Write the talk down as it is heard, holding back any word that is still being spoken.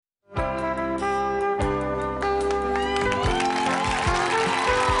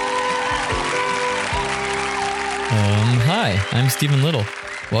Hi, I'm Stephen Little.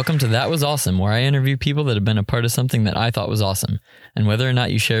 Welcome to That Was Awesome, where I interview people that have been a part of something that I thought was awesome. And whether or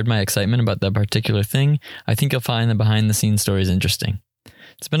not you shared my excitement about that particular thing, I think you'll find the behind-the-scenes stories interesting.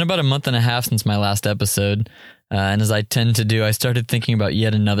 It's been about a month and a half since my last episode, and as I tend to do, I started thinking about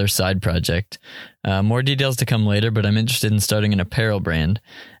yet another side project. More details to come later, but I'm interested in starting an apparel brand.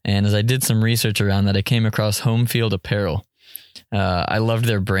 And as I did some research around that, I came across Home Field Apparel. I loved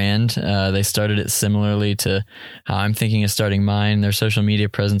their brand. They started it similarly to how I'm thinking of starting mine. Their social media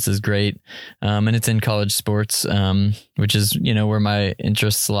presence is great. And it's in college sports, which is, where my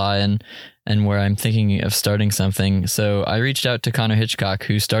interests lie and where I'm thinking of starting something. So I reached out to Connor Hitchcock,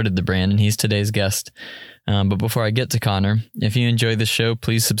 who started the brand, and he's today's guest. But before I get to Connor, if you enjoy the show,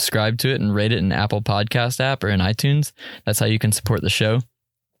 please subscribe to it and rate it in Apple Podcast app or in iTunes. That's how you can support the show.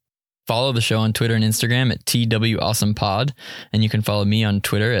 Follow the show on Twitter and Instagram at TWAwesomePod, and you can follow me on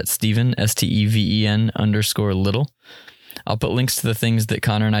Twitter at Steven, STEVEN_Little. I'll put links to the things that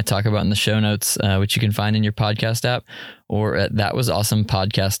Connor and I talk about in the show notes, which you can find in your podcast app or at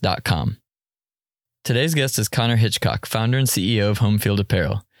thatwasawesomepodcast.com. Today's guest is Connor Hitchcock, founder and CEO of Home Field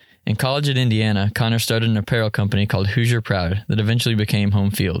Apparel. In college at Indiana, Connor started an apparel company called Hoosier Proud that eventually became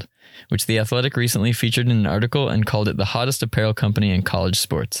Home Field, which The Athletic recently featured in an article and called it the hottest apparel company in college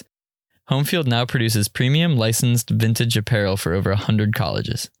sports. Home Field now produces premium licensed vintage apparel for over 100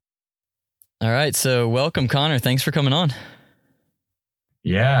 colleges. All right, so welcome, Connor. Thanks for coming on.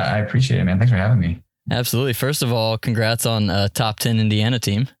 Yeah, I appreciate it, man. Thanks for having me. Absolutely. First of all, congrats on a top 10 Indiana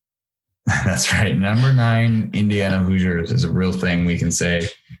team. That's right. Number 9 Indiana Hoosiers is a real thing we can say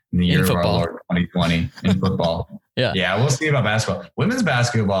in the year of our Lord 2020 in football. Yeah, we'll see about basketball. Women's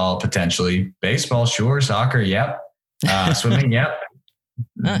basketball, potentially. Baseball, sure. Soccer, yep. Swimming, yep.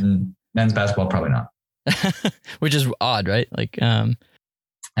 Men's basketball, probably not. Which is odd, right? Like,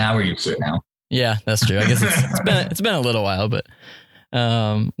 we're used to it now. Yeah, that's true. I guess it's been a little while, but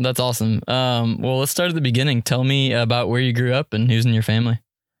that's awesome. Well, let's start at the beginning. Tell me about where you grew up and who's in your family.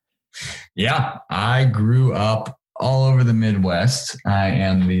 Yeah, I grew up all over the Midwest. I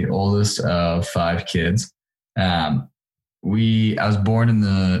am the oldest of 5 kids. I was born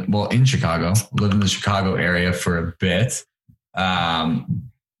in Chicago, lived in the Chicago area for a bit.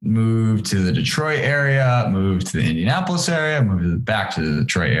 Moved to the Detroit area, moved to the Indianapolis area, moved back to the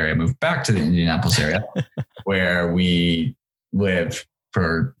Detroit area, moved back to the Indianapolis area, where we lived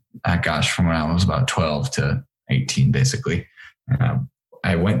for, from when I was about 12 to 18, basically.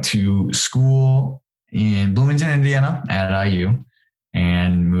 I went to school in Bloomington, Indiana at IU,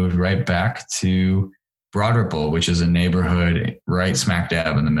 and moved right back to Broad Ripple, which is a neighborhood right smack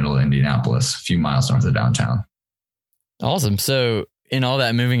dab in the middle of Indianapolis, a few miles north of downtown. Awesome. So in all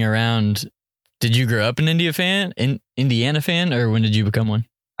that moving around, did you grow up an Indiana fan, or when did you become one?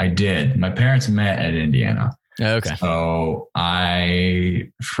 I did. My parents met at Indiana. Oh, okay. So I,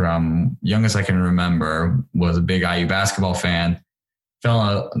 from young as I can remember, was a big IU basketball fan.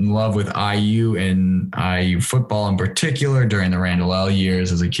 Fell in love with IU and IU football in particular during the Randall L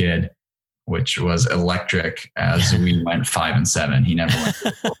years as a kid, which was electric as we went 5-7. He never went to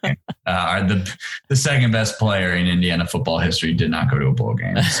a bowl game. The second best player in Indiana football history did not go to a bowl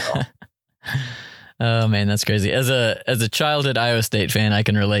game. So. Oh man, that's crazy. As a childhood Iowa State fan, I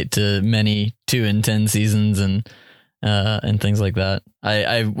can relate to many 2-10 seasons and things like that.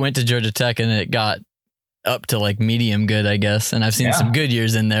 I went to Georgia Tech and it got up to like medium good, I guess. And I've seen some good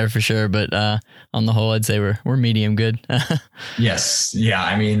years in there for sure, but on the whole, I'd say we're medium good. Yes. Yeah.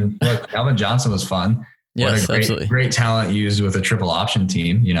 I mean, look, Calvin Johnson was fun. Yes, what a great talent used with a triple option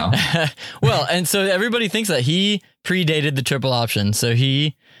team, Well, and so everybody thinks that he predated the triple option. So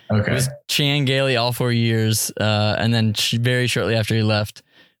he was Chan Gailey all 4 years. And then very shortly after he left,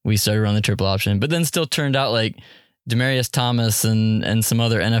 we started running the triple option, but then still turned out like Demaryius Thomas and some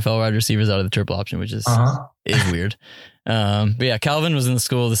other NFL wide receivers out of the triple option, which is weird. But yeah, Calvin was in the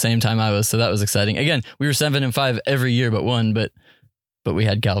school the same time I was, so that was exciting. Again, we were 7-5 every year but one, but we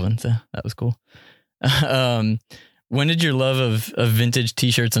had Calvin, so that was cool. When did your love of vintage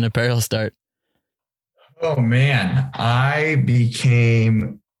t-shirts and apparel start? Oh man, I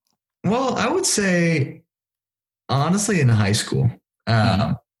would say honestly in high school.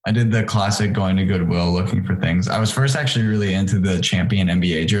 I did the classic going to Goodwill looking for things. I was first actually really into the Champion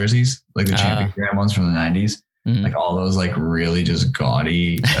NBA jerseys, like the Champion brand ones from the 90s. Like all those like really just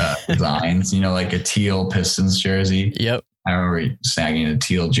gaudy designs, like a teal Pistons jersey. Yep. I remember snagging a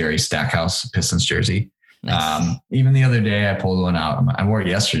teal Jerry Stackhouse Pistons jersey. Nice. Even the other day I pulled one out. I wore it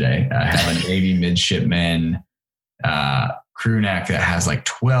yesterday. I have a Navy midshipman crew neck that has like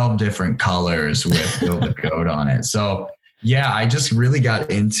 12 different colors with the code on it. So yeah, I just really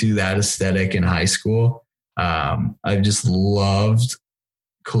got into that aesthetic in high school. I've just loved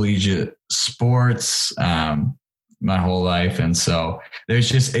collegiate sports my whole life. And so there's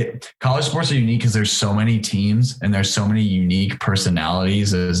just college sports are unique because there's so many teams and there's so many unique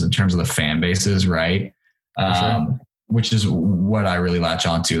personalities as in terms of the fan bases, right? Sure. Which is what I really latch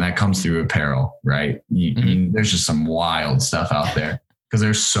onto. And that comes through apparel, right? I mean, there's just some wild stuff out there because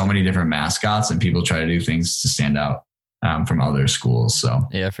there's so many different mascots and people try to do things to stand out from other schools. So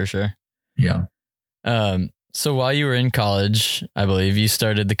yeah, for sure. Yeah. So while you were in college, I believe you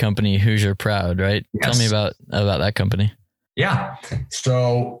started the company Hoosier Proud, right? Yes. Tell me about that company. Yeah.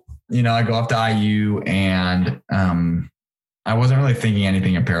 So, I go up to IU and I wasn't really thinking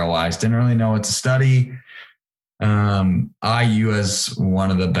anything apparel wise, didn't really know what to study. IU is one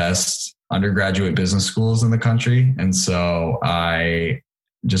of the best undergraduate business schools in the country. And so I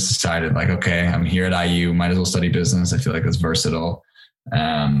just decided like, okay, I'm here at IU, might as well study business. I feel like it's versatile.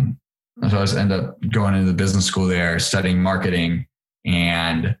 So I ended up going into the business school there, studying marketing.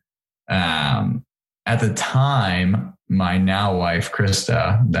 And at the time, my now wife,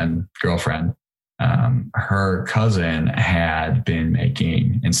 Krista, then girlfriend, her cousin had been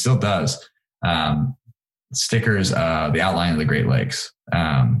making, and still does, stickers, the outline of the Great Lakes.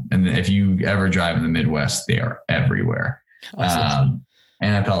 And if you ever drive in the Midwest, they are everywhere. Awesome.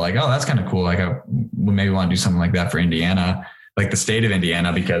 And I felt like, oh, that's kind of cool. Like I maybe want to do something like that for Indiana, like the state of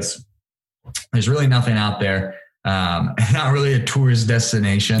Indiana, because there's really nothing out there. Not really a tourist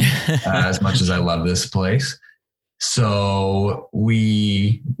destination as much as I love this place. So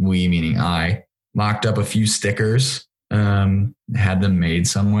we meaning I, mocked up a few stickers, had them made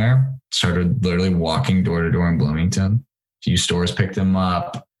somewhere, started literally walking door to door in Bloomington. A few stores picked them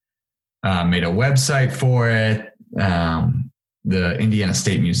up, made a website for it. The Indiana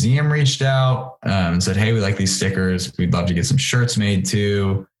State Museum reached out and said, hey, we like these stickers. We'd love to get some shirts made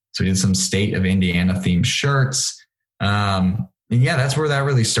too. So we did some state of Indiana themed shirts. And yeah, that's where that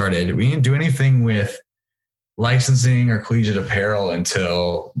really started. We didn't do anything with licensing or collegiate apparel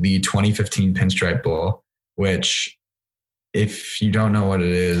until the 2015 Pinstripe Bowl, which if you don't know what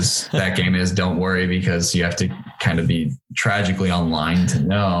it is, that game is, don't worry, because you have to kind of be tragically online to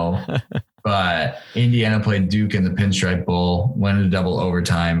know. But Indiana played Duke in the Pinstripe Bowl, went into double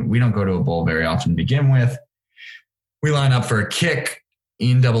overtime. We don't go to a bowl very often to begin with. We line up for a kick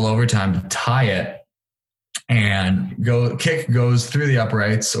in double overtime to tie it, and kick goes through the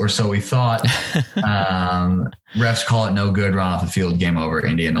uprights, or so we thought. Refs call it no good, run off the field, game over,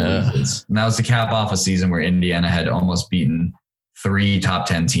 Indiana loses. And that was to cap off a season where Indiana had almost beaten 3 top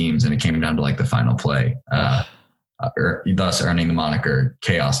 10 teams, and it came down to like the final play, thus earning the moniker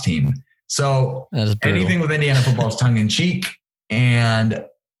Chaos Team. So anything with Indiana football is tongue in cheek. And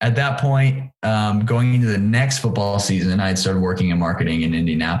at that point, going into the next football season, I had started working in marketing in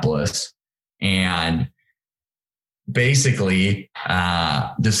Indianapolis, and basically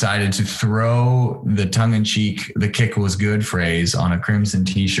decided to throw the tongue-in-cheek, the kick was good phrase on a crimson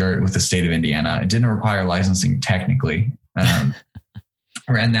t-shirt with the state of Indiana. It didn't require licensing technically.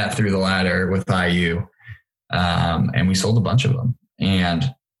 Ran that through the ladder with IU, and we sold a bunch of them,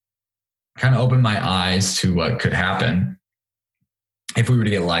 and kind of opened my eyes to what could happen if we were to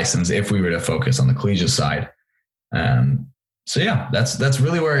get licensed, if we were to focus on the collegiate side. So yeah, that's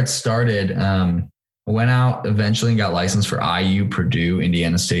really where it started. Went out eventually and got licensed for IU, Purdue,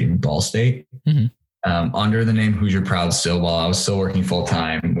 Indiana State, and Ball State, under the name Hoosier Proud still, while I was still working full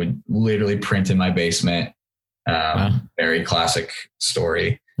time. Would literally print in my basement. Very classic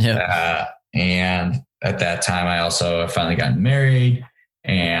story. Yeah. And at that time, I also finally got married,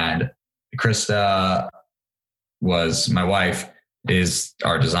 and Krista was my wife, is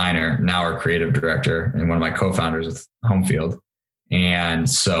our designer, now our creative director, and one of my co-founders with Homefield. And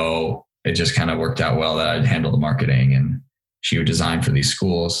so it just kind of worked out well that I'd handle the marketing and she would design for these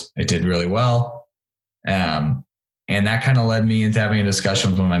schools. It did really well. And that kind of led me into having a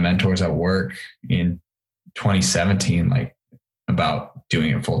discussion with one of my mentors at work in 2017, like about doing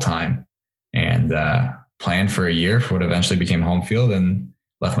it full time, and planned for a year for what eventually became Homefield, and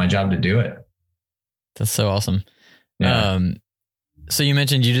left my job to do it. That's so awesome. Yeah. So you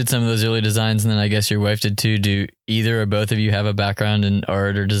mentioned you did some of those early designs, and then I guess your wife did too. Do either or both of you have a background in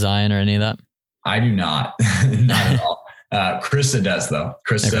art or design or any of that? I do not. Not at all. Krista does, though.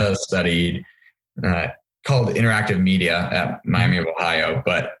 Krista studied called interactive media at Miami of Ohio,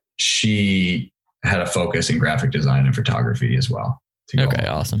 but she had a focus in graphic design and photography as well. Okay,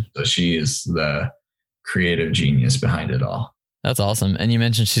 awesome. So she is the creative genius behind it all. That's awesome. And you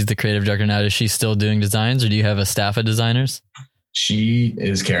mentioned she's the creative director now. Is she still doing designs, or do you have a staff of designers? She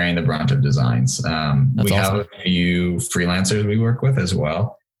is carrying the brunt of designs. We have a few freelancers we work with as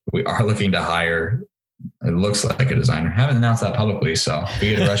well. We are looking to hire it looks like a designer. Haven't announced that publicly, so if we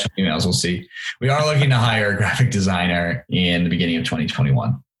get a rush of emails, we'll see. We are looking to hire a graphic designer in the beginning of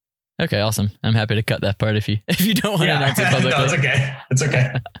 2021. Okay, awesome. I'm happy to cut that part if you don't want to announce it publicly. No, it's okay. It's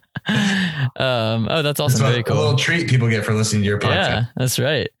okay. Oh, that's awesome. Very cool. A little treat people get for listening to your podcast. Yeah, that's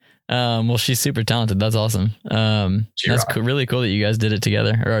right. Well, she's super talented. That's awesome. That's really cool that you guys did it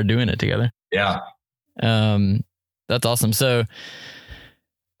together or are doing it together. Yeah. That's awesome. So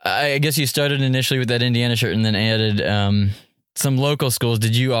I guess you started initially with that Indiana shirt and then added some local schools.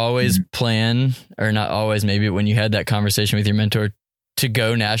 Did you always plan, or not always, maybe when you had that conversation with your mentor, to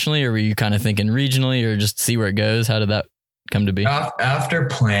go nationally, or were you kind of thinking regionally or just see where it goes? How did that come to be? After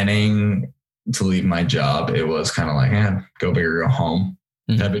planning to leave my job, it was kind of like, go big or go home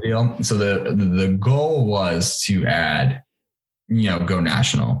type of deal. So the goal was to add, go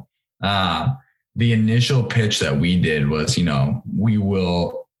national. The initial pitch that we did was, we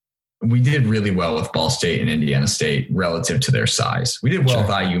did really well with Ball State and Indiana State relative to their size. We did well with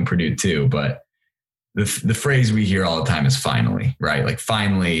IU and Purdue too, but the phrase we hear all the time is finally, right? Like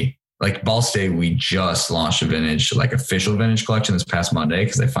finally, like Ball State, we just launched a vintage, like official vintage collection this past Monday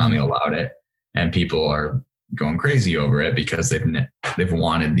because they finally allowed it, and people are going crazy over it because they've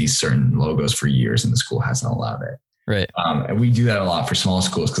wanted these certain logos for years and the school hasn't allowed it. Right. And we do that a lot for small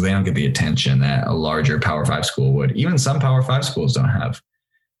schools because they don't get the attention that a larger Power 5 school would. Even some Power 5 schools don't have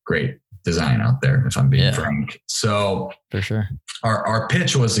great design out there, if I'm being frank. So for sure, our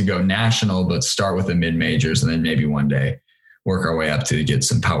pitch was to go national, but start with the mid majors and then maybe one day work our way up to get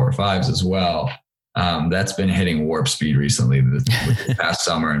some Power 5s as well. That's been hitting warp speed recently with the past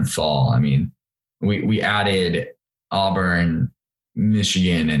summer and fall. I mean, we added Auburn,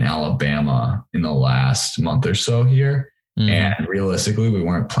 Michigan, and Alabama in the last month or so here. And realistically, we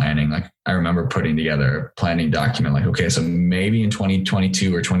weren't planning. Like I remember putting together a planning document like, okay, so maybe in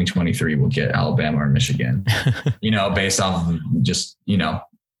 2022 or 2023, we'll get Alabama or Michigan, based off of just,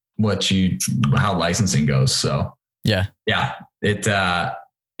 how licensing goes. So yeah,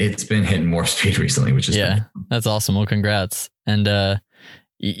 it's been hitting more speed recently, which is that's awesome. Well, congrats. And,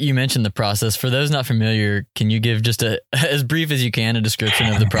 you mentioned the process. For those not familiar, can you give just as brief as you can, a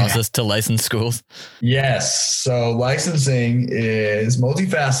description of the process to license schools? Yes. So licensing is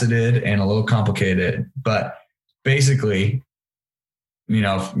multifaceted and a little complicated, but basically,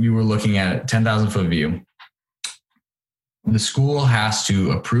 if you were looking at a 10,000 foot view, the school has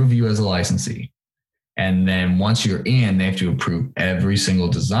to approve you as a licensee. And then once you're in, they have to approve every single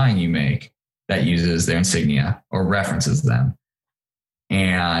design you make that uses their insignia or references them.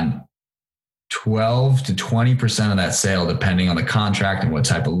 And 12 to 20% of that sale, depending on the contract and what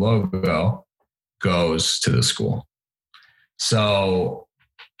type of logo, goes to the school. So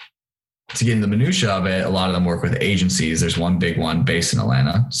to get into the minutia of it, a lot of them work with agencies. There's one big one based in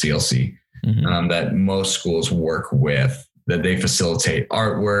Atlanta, CLC, that most schools work with, that they facilitate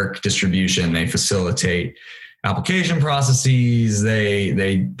artwork, distribution, they facilitate application processes. They're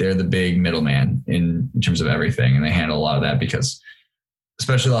the big middleman in terms of everything. And they handle a lot of that because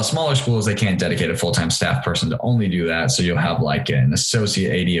especially a lot of smaller schools, they can't dedicate a full-time staff person to only do that. So you'll have like an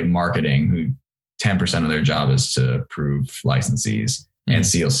associate AD of marketing who 10% of their job is to approve licensees, and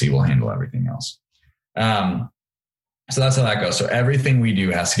CLC will handle everything else. So that's how that goes. So everything we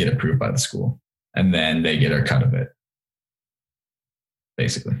do has to get approved by the school, and then they get our cut of it,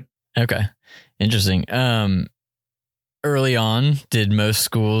 basically. Okay. Interesting. Early on, did most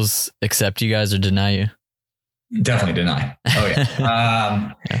schools accept you guys or deny you? Definitely deny. Oh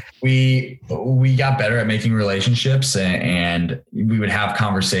yeah. We got better at making relationships, and we would have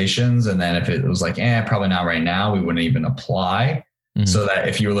conversations. And then if it was like, probably not right now, we wouldn't even apply. So that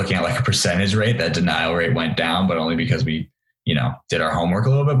if you were looking at like a percentage rate, that denial rate went down, but only because we, did our homework a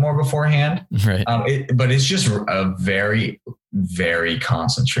little bit more beforehand. Right. But it's just a very, very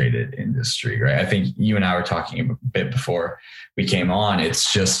concentrated industry, right? I think you and I were talking a bit before we came on.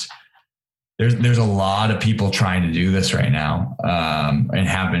 It's just, there's a lot of people trying to do this right now, and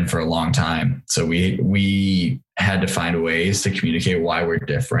have been for a long time. So we had to find ways to communicate why we're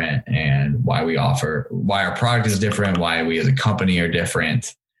different and why our product is different, why we as a company are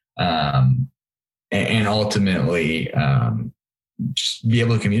different, and ultimately just be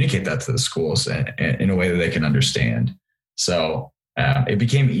able to communicate that to the schools in a way that they can understand. So it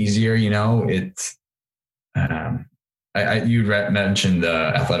became easier, you mentioned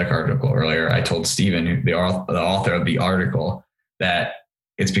the Athletic article earlier. I told Steven, the author of the article, that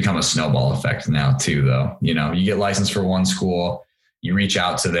it's become a snowball effect now too, though. You get licensed for one school, you reach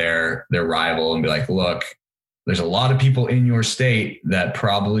out to their rival and be like, look, there's a lot of people in your state that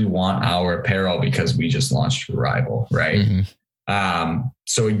probably want our apparel because we just launched a rival, right?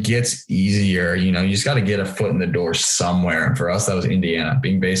 So it gets easier, you just got to get a foot in the door somewhere. And for us, that was Indiana,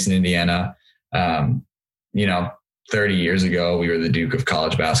 being based in Indiana. 30 years ago, we were the Duke of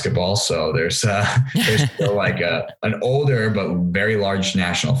college basketball. So there's still like an older, but very large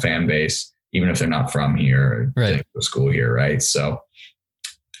national fan base, even if they're not from here, or right. to school here. Right. So,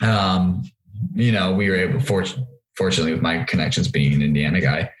 we were able, fortunately with my connections being an Indiana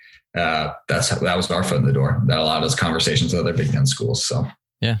guy, that was our foot in the door. That allowed us conversations with other Big Ten schools. So.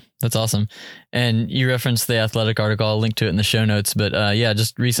 Yeah, that's awesome. And you referenced the Athletic article. I'll link to it in the show notes. But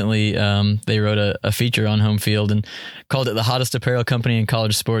just recently they wrote a feature on Home Field and called it the hottest apparel company in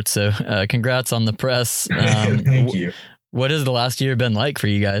college sports. So congrats on the press. Thank you. What has the last year been like for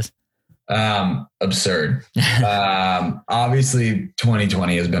you guys? Absurd. Obviously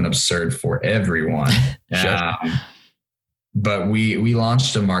 2020 has been absurd for everyone. Sure. But we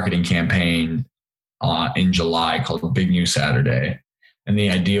launched a marketing campaign in July called Big New Saturday. And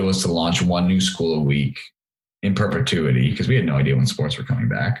the idea was to launch one new school a week in perpetuity because we had no idea when sports were coming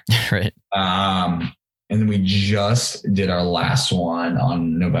back. Right. And then we just did our last one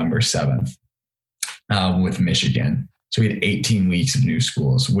on November 7th with Michigan. So we had 18 weeks of new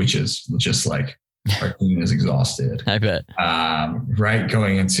schools, which is just like our team is exhausted. I bet. Right.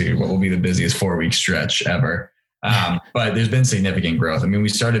 Going into what will be the busiest 4-week stretch ever. But there's been significant growth. I mean, we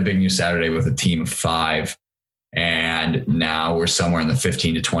started Big New Saturday with a team of 5. And now we're somewhere in the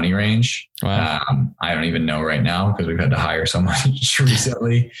 15 to 20 range. Wow. I don't even know right now because we've had to hire someone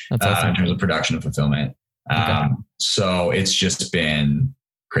recently awesome. In terms of production and fulfillment. Okay. So it's just been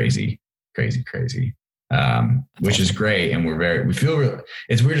crazy, which awesome. Is great. And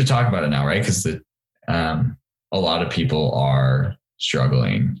it's weird to talk about it now, right? Because a lot of people are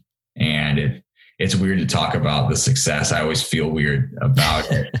struggling and it's weird to talk about the success. I always feel weird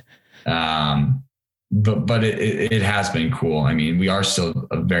about it. But it has been cool. I mean, we are still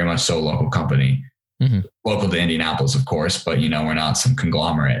a very much so local company, local to Indianapolis, of course, but we're not some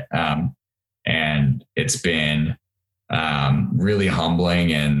conglomerate. And it's been really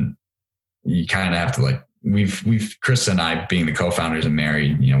humbling, and you kind of have to we've Chris and I being the co-founders and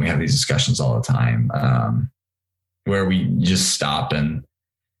married, we have these discussions all the time where we just stop and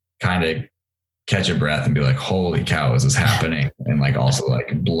kind of catch a breath and be like, holy cow, is this happening? And also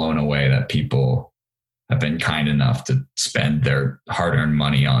blown away that people have been kind enough to spend their hard-earned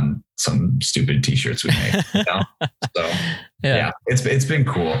money on some stupid t-shirts we make. So yeah, it's been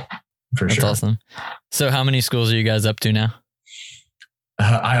cool for sure. That's awesome. So how many schools are you guys up to now?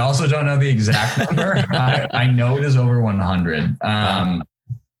 I also don't know the exact number. I know it is over 100.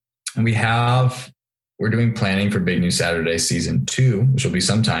 We're doing planning for Big New Saturday season 2, which will be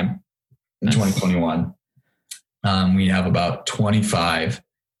sometime in 2021. We have about 25.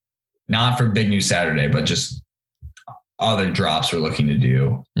 Not for Big New Saturday, but just other drops we're looking to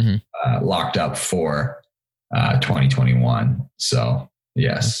do locked up for 2021. So,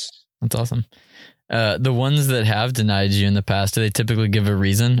 yes. That's awesome. The ones that have denied you in the past, do they typically give a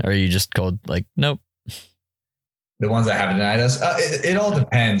reason? Or are you just called nope? The ones that have denied us, it all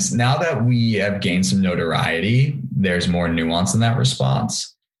depends. Now that we have gained some notoriety, there's more nuance in that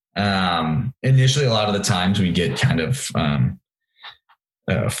response. Initially, a lot of the times we get kind of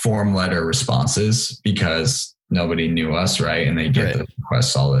form letter responses because nobody knew us, right? And they get the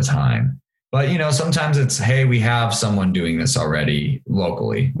requests all the time. But, sometimes it's, hey, we have someone doing this already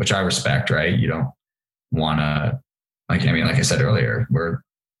locally, which I respect, right? You don't want to, like I said earlier, we're a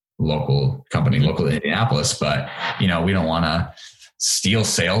local company, local to Indianapolis, but, we don't want to steal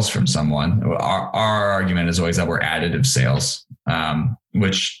sales from someone. Our argument is always that we're additive sales,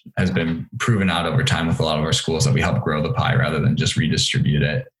 which has been proven out over time with a lot of our schools that we help grow the pie rather than just redistribute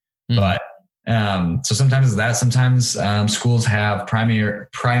it. But so sometimes it's that. Sometimes schools have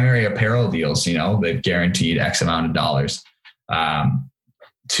primary apparel deals. They've guaranteed X amount of dollars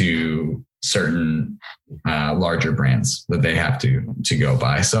to certain larger brands that they have to go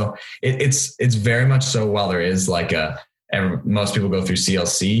by. So it's very much so. While there is most people go through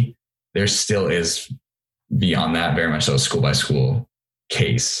CLC, there still is beyond that very much so school by school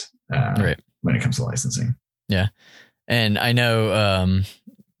case when it comes to licensing. Yeah. And I know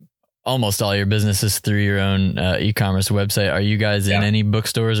almost all your business is through your own e-commerce website. Are you guys in any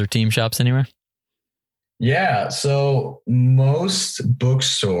bookstores or team shops anywhere? Yeah. So most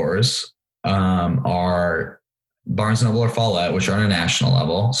bookstores are Barnes & Noble or Follett, which are on a national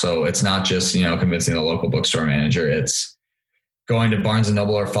level. So it's not just, convincing the local bookstore manager. It's going to Barnes &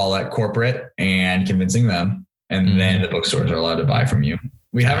 Noble or Follett corporate and convincing them. And then the bookstores are allowed to buy from you.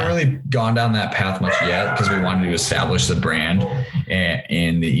 We haven't really gone down that path much yet because we wanted to establish the brand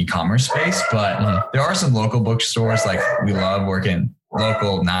in the e-commerce space. But there are some local bookstores. Like we love working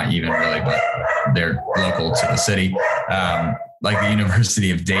local, not even really, but they're local to the city. Like the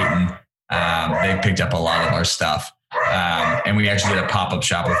University of Dayton, they picked up a lot of our stuff. And we actually did a pop-up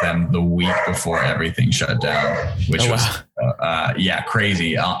shop with them the week before everything shut down, which was,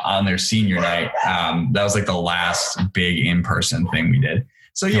 crazy on their senior night. That was like the last big in-person thing we did.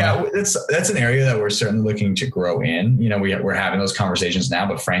 So that's an area that we're certainly looking to grow in. You know, we're having those conversations now,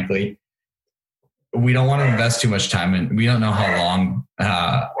 but frankly, we don't want to invest too much time, and we don't know how long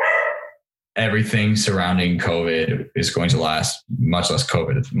everything surrounding COVID is going to last, much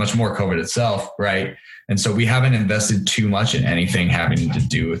more COVID itself, right? And so we haven't invested too much in anything having to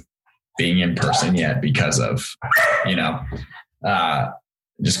do with being in person yet because of,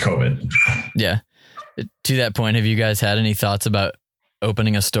 just COVID. Yeah. To that point, have you guys had any thoughts about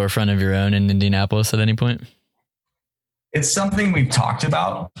opening a storefront of your own in Indianapolis at any point? It's something we've talked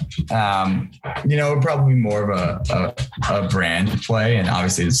about. Probably more of a brand play, and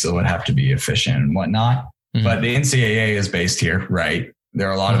obviously it still would have to be efficient and whatnot. Mm-hmm. But the NCAA is based here, right? There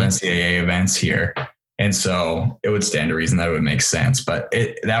are a lot of NCAA events here. And so it would stand to reason that it would make sense, but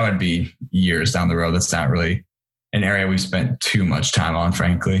that would be years down the road. That's not really an area we've spent too much time on,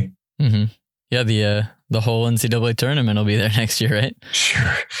 frankly. Mm-hmm. Yeah, the whole NCAA tournament will be there next year, right?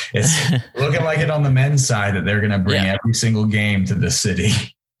 Sure. It's looking like it on the men's side that they're going to bring every single game to the city.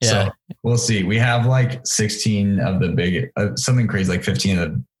 Yeah. So we'll see. We have like 16 of the big, something crazy, like 15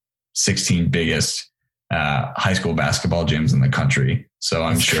 of the 16 biggest high school basketball gyms in the country. So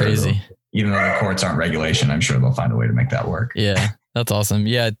I'm sure, even though the courts aren't regulation, I'm sure they'll find a way to make that work. Yeah. That's awesome.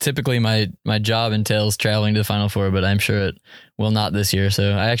 Yeah, typically my job entails traveling to the Final Four, but I'm sure it will not this year.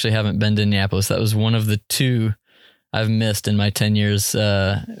 So I actually haven't been to Indianapolis. That was one of the two I've missed in my 10 years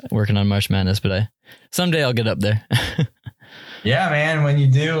working on March Madness, but someday I'll get up there. Yeah, man. When you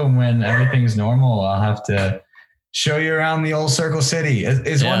do, and when everything's normal, I'll have to show you around the old Circle City.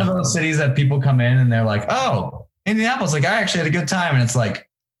 It's one of those cities that people come in and they're like, oh, Indianapolis, like I actually had a good time. And it's like,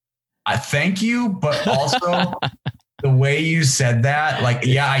 I thank you, but also... the way you said that, like,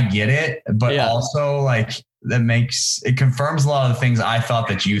 yeah, I get it, but also like it confirms a lot of the things I thought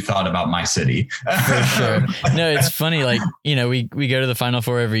that you thought about my city. For sure. No, it's funny. Like, we go to the Final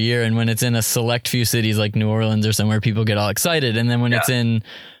Four every year, and when it's in a select few cities like New Orleans or somewhere, people get all excited. And then when it's in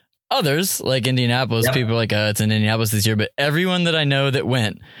others like Indianapolis, people are like, oh, it's in Indianapolis this year. But everyone that I know that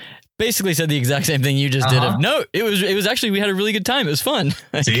went basically said the exact same thing you just did. No, it was actually, we had a really good time. It was fun.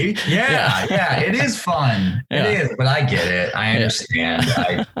 See? Yeah, it is fun. It is, but I get it. I understand.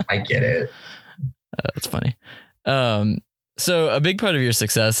 I get it. That's funny. So a big part of your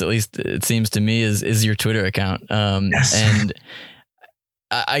success, at least it seems to me, is your Twitter account. Yes. And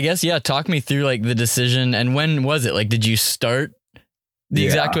I guess, talk me through like the decision, and when was it? Like, did you start the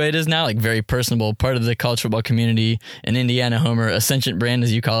exact way it is now, like very personable, part of the college football community, an Indiana homer, a sentient brand,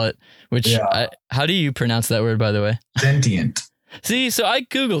 as you call it, which how do you pronounce that word, by the way? Sentient. See, so I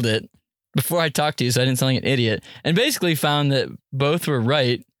Googled it before I talked to you, so I didn't sound like an idiot, and basically found that both were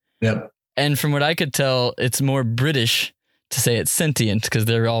right. Yep. And from what I could tell, it's more British to say it's sentient because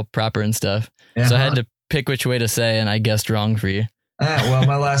they're all proper and stuff. So I had to pick which way to say, and I guessed wrong for you. Well,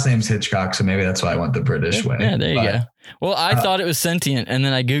 my last name's Hitchcock, so maybe that's why I went the British way. Yeah, there you go. Well, I thought it was sentient, and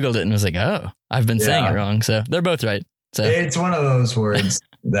then I Googled it and was like, oh, I've been saying it wrong. So they're both right. So it's one of those words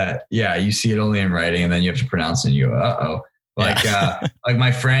that, you see it only in writing, and then you have to pronounce it and you go, uh-oh. Like, like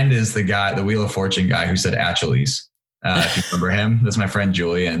my friend is the Wheel of Fortune guy who said Achilles. If you remember him, that's my friend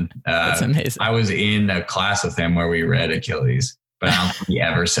Julian. That's amazing. I was in a class with him where we read Achilles, but I don't think he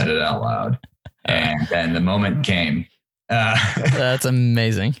ever said it out loud. And then the moment came. That's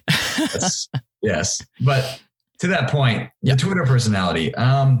amazing. Yes. But to that point, the Twitter personality,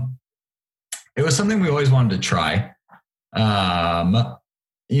 it was something we always wanted to try.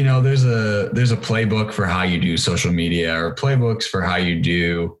 There's a playbook for how you do social media, or playbooks for how you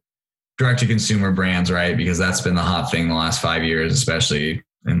do direct to consumer brands, right? Because that's been the hot thing the last 5 years, especially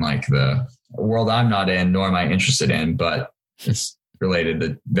in like the world I'm not in, nor am I interested in, but it's related to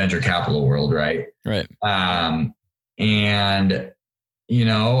the venture capital world, right? Right. And,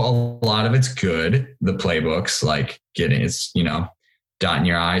 a lot of it's good. The playbooks, like dotting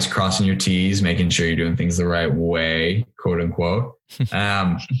your I's, crossing your T's, making sure you're doing things the right way, quote unquote.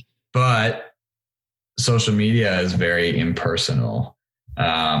 But social media is very impersonal.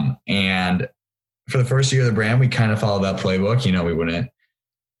 And for the first year of the brand, we kind of followed that playbook. We wouldn't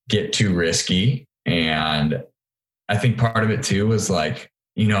get too risky. And I think part of it too was like,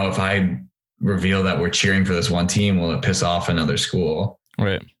 if I reveal that we're cheering for this one team, will it piss off another school?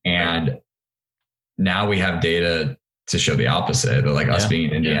 Right. And now we have data to show the opposite, that like us being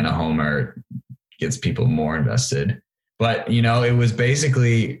an Indiana homer gets people more invested. But, it was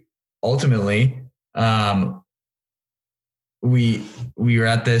basically ultimately, we were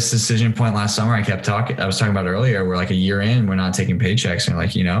at this decision point last summer. I was talking about earlier. We're like a year in, we're not taking paychecks, and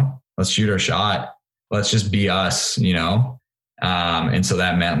like, let's shoot our shot. Let's just be us, and so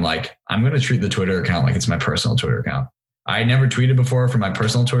that meant like, I'm going to treat the Twitter account like it's my personal Twitter account. I never tweeted before from my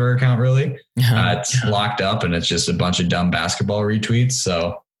personal Twitter account, really. It's locked up and it's just a bunch of dumb basketball retweets.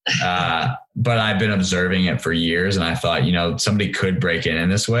 So, but I've been observing it for years, and I thought, somebody could break in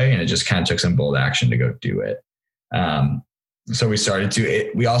this way, and it just kind of took some bold action to go do it. So we started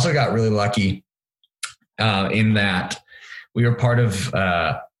we also got really lucky in that we were part of,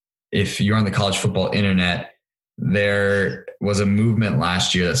 if you're on the college football internet, there was a movement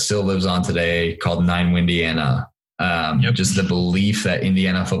last year that still lives on today called 9Windiana. Just the belief that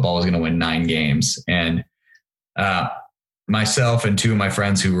Indiana football was going to win 9 games. And myself and 2 of my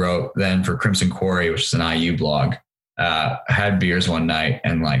friends who wrote then for Crimson Quarry, which is an IU blog, had beers one night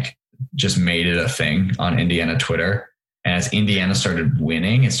and like just made it a thing on Indiana Twitter. And as Indiana started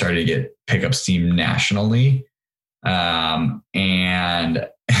winning, it started to pick up steam nationally. And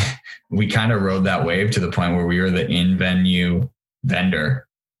we kind of rode that wave to the point where we were the in-venue vendor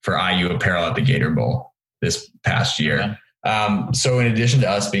for IU apparel at the Gator Bowl this past year. So in addition to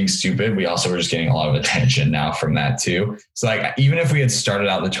us being stupid, we also were just getting a lot of attention now from that too. So like, even if we had started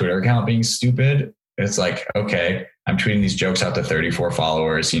out the Twitter account being stupid, it's like, okay, I'm tweeting these jokes out to 34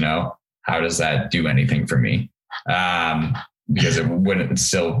 followers, how does that do anything for me? Because it wouldn't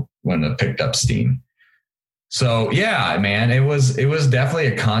have picked up steam. So yeah, man, it was definitely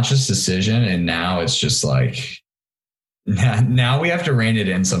a conscious decision. And now it's just like, now we have to rein it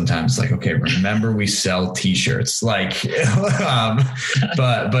in sometimes. Like, okay, remember we sell t-shirts, like,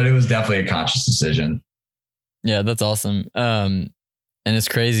 but it was definitely a conscious decision. Yeah, that's awesome. And it's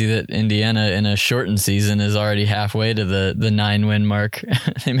crazy that Indiana in a shortened season is already halfway to the 9-win mark.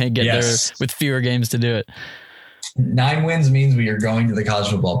 They may get there with fewer games to do it. 9 wins means we are going to the college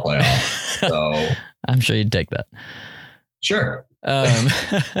football playoff. So I'm sure you'd take that. Sure.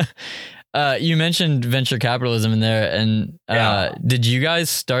 You mentioned venture capitalism in there, and did you guys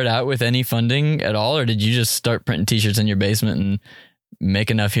start out with any funding at all, or did you just start printing t-shirts in your basement and make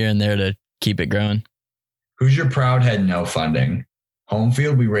enough here and there to keep it growing? Hoosier Proud had no funding. Home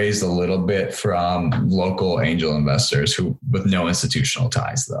Field, we raised a little bit from local angel investors with no institutional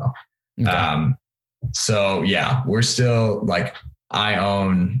ties though. Okay. So yeah, we're still like,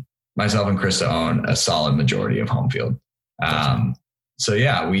 myself and Krista own a solid majority of Home Field. So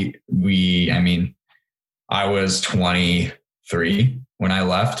yeah, I was 23 when I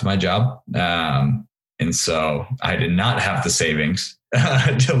left my job. And so I did not have the savings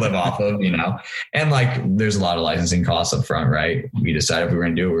to live off of, and like, there's a lot of licensing costs up front, right? We decided if we were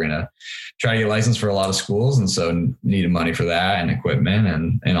going to do it, we're going to try to get licensed for a lot of schools. And so needed money for that and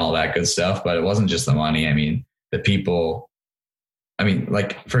equipment and all that good stuff. But it wasn't just the money. The people,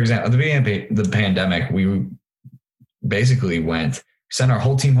 like, for example, at the beginning of the pandemic, we basically sent our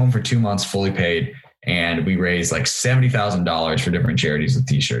whole team home for 2 months fully paid. And we raised like $70,000 for different charities with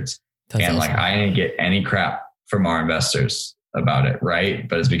t-shirts. That's awesome. Like, I didn't get any crap from our investors about it. Right.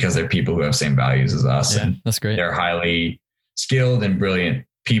 But it's because they're people who have same values as us. Yeah, and that's great. They're highly skilled and brilliant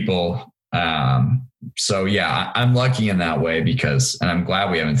people. So yeah, I'm lucky in that way and I'm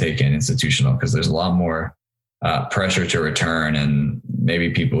glad we haven't taken institutional, because there's a lot more pressure to return, and maybe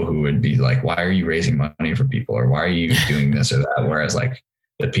people who would be like, why are you raising money for people? Or why are you doing this or that? Whereas like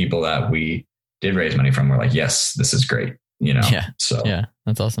the people that we did raise money from were like, yes, this is great. Yeah. So yeah,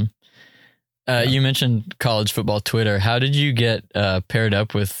 that's awesome. You mentioned college football Twitter. How did you get paired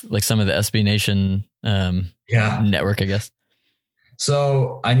up with like some of the SB Nation network, I guess?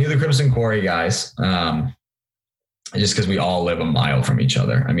 So I knew the Crimson Quarry guys just because we all live a mile from each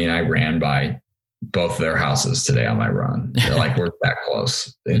other. I ran by both their houses today on my run. They're like, we're that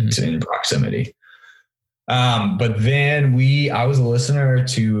close in proximity. But then I was a listener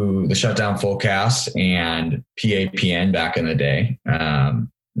to the Shutdown Fullcast and PAPN back in the day.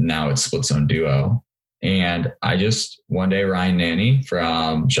 Now it's Split Zone Duo. And I just, one day, Ryan Nanny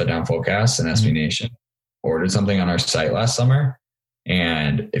from Shutdown Fullcast and SB Nation ordered something on our site last summer.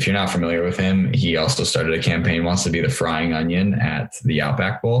 And if you're not familiar with him, he also started a campaign, wants to be the frying onion at the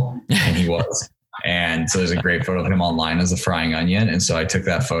Outback Bowl. And he was. And so there's a great photo of him online as a frying onion. And so I took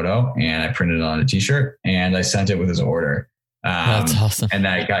that photo and I printed it on a t-shirt and I sent it with his order. That's awesome. And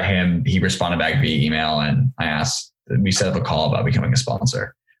I got him, he responded back via email, and we set up a call about becoming a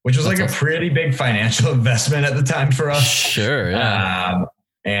sponsor. which was like a pretty big financial investment at the time for us. Sure. Yeah.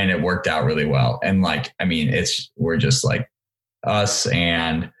 And it worked out really well. And like, I mean, we're just like us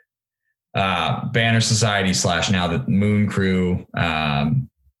and Banner Society / now the Moon Crew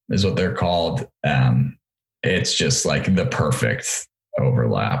is what they're called. It's just like the perfect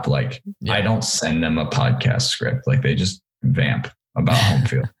overlap. Like I don't send them a podcast script. Like they just vamp about home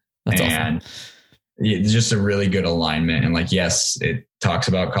field. That's and awesome. It's just a really good alignment. And like, yes, it talks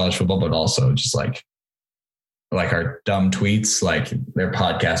about college football, but also just like our dumb tweets, like their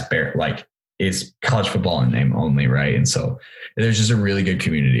podcast like it's college football in name only. Right. And so there's just a really good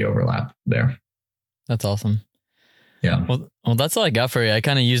community overlap there. That's awesome. Yeah. Well, that's all I got for you. I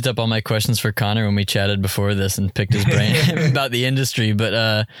kind of used up all my questions for Connor when we chatted before this and picked his brain about the industry.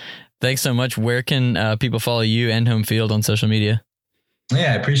 But thanks so much. Where can people follow you and Home Field on social media?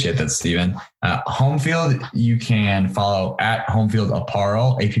 Yeah, I appreciate that, Steven. Home Field, you can follow at Home Field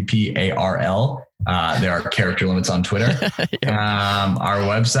Apparel, APPARL. There are character limits on Twitter. Our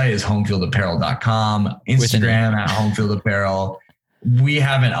website is homefieldapparel.com. Instagram at Homefield Apparel. We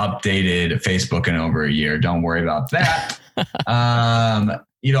haven't updated Facebook in over a year. Don't worry about that.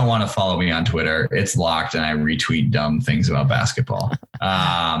 You don't want to follow me on Twitter. It's locked and I retweet dumb things about basketball.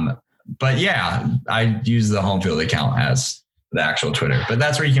 But yeah, I use the Home Field account as the actual Twitter. But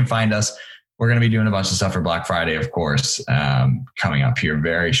that's where you can find us. We're going to be doing a bunch of stuff for Black Friday, of course, coming up here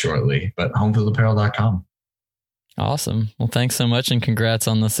very shortly. But homefieldapparel.com. Awesome. Well, thanks so much and congrats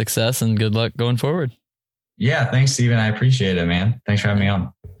on the success and good luck going forward. Yeah, thanks, Steven. I appreciate it, man. Thanks for having me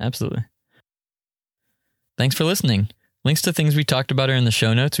on. Absolutely. Thanks for listening. Links to things we talked about are in the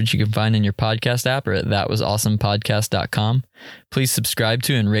show notes, which you can find in your podcast app or at thatwasawesomepodcast.com. Please subscribe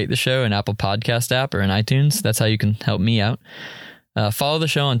to and rate the show in Apple Podcast app or in iTunes. That's how you can help me out. Follow the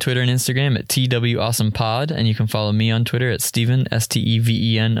show on Twitter and Instagram at TWAwesomePod, and you can follow me on Twitter at Steven,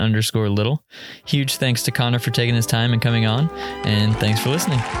 STEVEN _little. Huge thanks to Connor for taking his time and coming on, and thanks for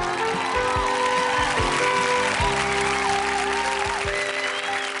listening.